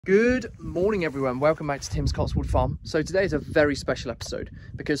Good morning everyone, welcome back to Tim's Cotteswold Farm. So today is a very special episode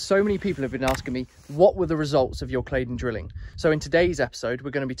because so many people have been asking me what were the results of your Claydon drilling. So in today's episode we're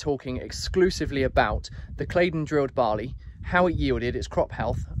going to be talking exclusively about the Claydon drilled barley, how it yielded, its crop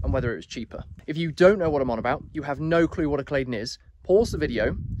health and whether it was cheaper. If you don't know what I'm on about, you have no clue what a Claydon is, pause the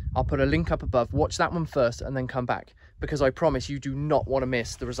video, I'll put a link up above, watch that one first and then come back, because I promise you do not want to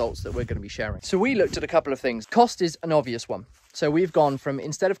miss the results that we're going to be sharing. So we looked at a couple of things. Cost is an obvious one. So we've gone from,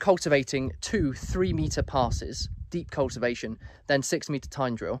 instead of cultivating 2 3-meter passes, deep cultivation, then 6-meter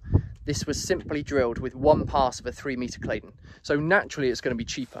tine drill, this was simply drilled with 1 pass of a 3-meter Claydon. So naturally it's going to be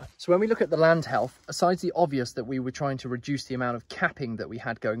cheaper. So when we look at the land health, aside the obvious that we were trying to reduce the amount of capping that we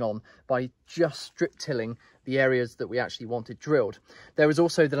had going on by just strip tilling the areas that we actually wanted drilled, there was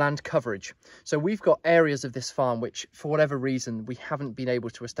also the land coverage. So we've got areas of this farm which for whatever reason we haven't been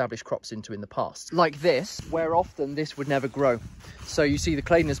able to establish crops into in the past, like this, where often this would never grow. So you see the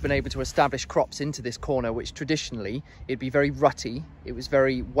Claydon has been able to establish crops into this corner, which traditionally it'd be very rutty, it was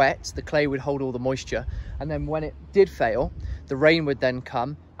very wet, the clay would hold all the moisture, and then when it did fail, the rain would then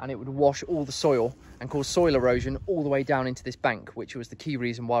come and it would wash all the soil and cause soil erosion all the way down into this bank, which was the key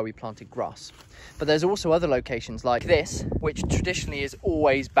reason why we planted grass. But there's also other locations like this, which traditionally is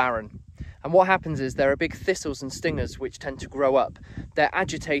always barren. And what happens is there are big thistles and stingers which tend to grow up. They're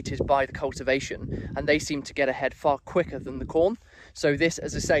agitated by the cultivation and they seem to get ahead far quicker than the corn. So this,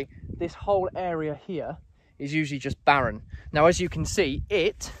 as I say, this whole area here is usually just barren. Now, as you can see,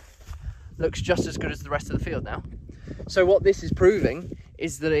 it looks just as good as the rest of the field now. So what this is proving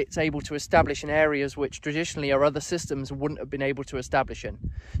is that it's able to establish in areas which traditionally our other systems wouldn't have been able to establish in.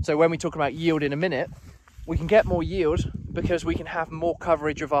 So when we talk about yield in a minute, we can get more yield because we can have more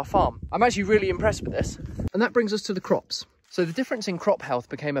coverage of our farm. I'm actually really impressed with this. And that brings us to the crops. So the difference in crop health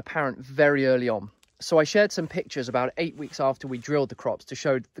became apparent very early on. So I shared some pictures about 8 weeks after we drilled the crops to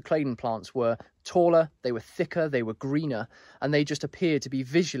show the Claydon plants were taller, they were thicker, they were greener, and they just appeared to be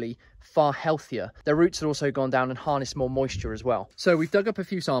visually far healthier. Their roots had also gone down and harnessed more moisture as well. So we've dug up a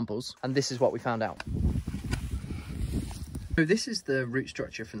few samples and this is what we found out. So this is the root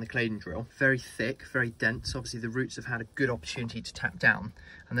structure from the Claydon drill. Very thick, very dense. Obviously the roots have had a good opportunity to tap down,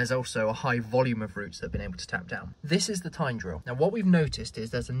 and there's also a high volume of roots that have been able to tap down. This is the tine drill. Now what we've noticed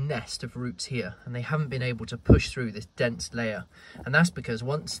is there's a nest of roots here and they haven't been able to push through this dense layer. And that's because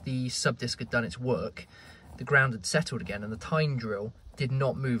once the subdisc had done its work, the ground had settled again and the tine drill did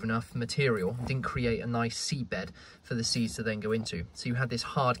not move enough material, didn't create a nice seed bed for the seeds to then go into. So you had this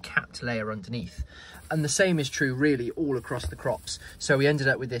hard capped layer underneath. And the same is true really all across the crops. So we ended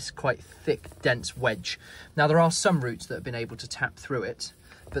up with this quite thick, dense wedge. Now there are some roots that have been able to tap through it,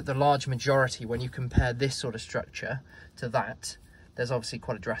 but the large majority, when you compare this sort of structure to that, there's obviously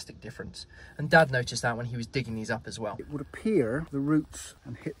quite a drastic difference. And Dad noticed that when he was digging these up as well. It would appear the roots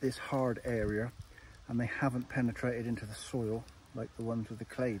and hit this hard area and they haven't penetrated into the soil like the ones with the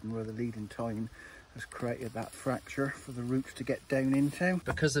Claydon, where the leading tine has created that fracture for the roots to get down into.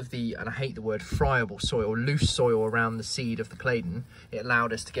 Because of the, and I hate the word, friable soil, loose soil around the seed of the Claydon, it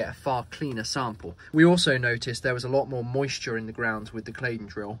allowed us to get a far cleaner sample. We also noticed there was a lot more moisture in the ground with the Claydon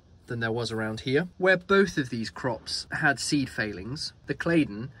drill than there was around here. Where both of these crops had seed failings, the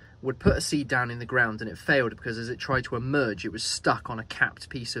Claydon would put a seed down in the ground and it failed because as it tried to emerge, it was stuck on a capped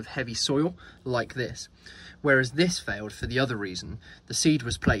piece of heavy soil like this. Whereas this failed for the other reason. The seed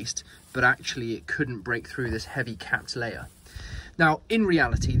was placed, but actually it couldn't break through this heavy capped layer. Now, in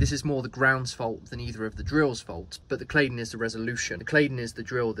reality, this is more the ground's fault than either of the drill's fault, but the Claydon is the resolution. The Claydon is the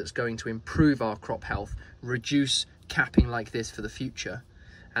drill that's going to improve our crop health, reduce capping like this for the future,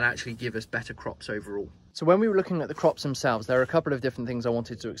 and actually give us better crops overall. So when we were looking at the crops themselves, there are a couple of different things I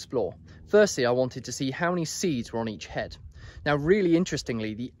wanted to explore. Firstly, I wanted to see how many seeds were on each head. Now, really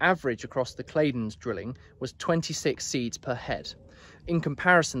interestingly, the average across the Claydon's drilling was 26 seeds per head. In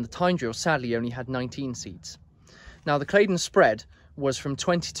comparison, the tine drill sadly only had 19 seeds. Now, the Claydon spread was from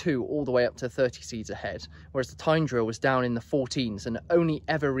 22 all the way up to 30 seeds a head, whereas the tine drill was down in the 14s and only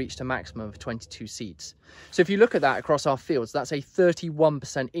ever reached a maximum of 22 seeds. So if you look at that across our fields, that's a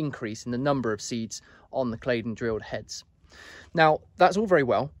 31% increase in the number of seeds on the Claydon drilled heads. Now, that's all very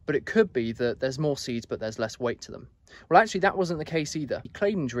well, but it could be that there's more seeds, but there's less weight to them. Well, actually, that wasn't the case either. The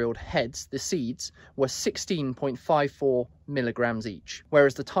Claydon drilled heads, the seeds, were 16.54 milligrams each,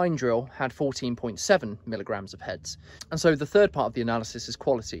 whereas the tine drill had 14.7 milligrams of heads. And so the third part of the analysis is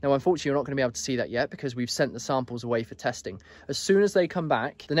quality. Now, unfortunately, you're not going to be able to see that yet because we've sent the samples away for testing. As soon as they come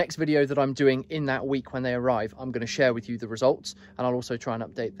back, the next video that I'm doing in that week when they arrive, I'm going to share with you the results, and I'll also try and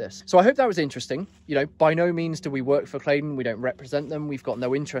update this. So I hope that was interesting. You know, by no means do we work for Claydon. We don't represent them. We've got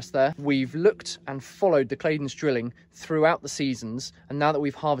no interest there. We've looked and followed the Claydon's drilling throughout the seasons, and now that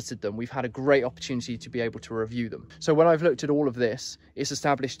we've harvested them, we've had a great opportunity to be able to review them. So when I've looked at all of this, it's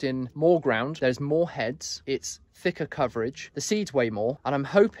established in more ground, there's more heads, it's thicker coverage, the seeds weigh more, and I'm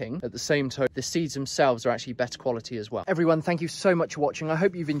hoping at the same time the seeds themselves are actually better quality as well. Everyone, thank you so much for watching. I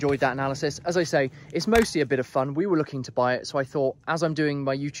hope you've enjoyed that analysis. As I say, it's mostly a bit of fun. We were looking to buy it, so I thought, as I'm doing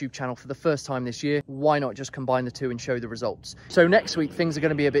my YouTube channel for the first time this year, why not just combine the two and show the results? So next week things are going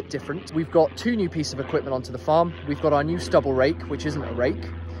to be a bit different. We've got 2 new pieces of equipment onto the farm. We've got our new stubble rake, which isn't a rake,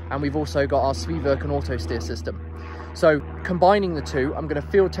 and we've also got our Sviverken auto steer system. So combining the two, I'm going to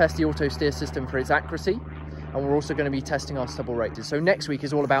field test the auto steer system for its accuracy, and we're also going to be testing our stubble rakes. So next week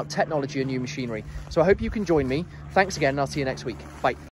is all about technology and new machinery. So I hope you can join me. Thanks again, and I'll see you next week. Bye.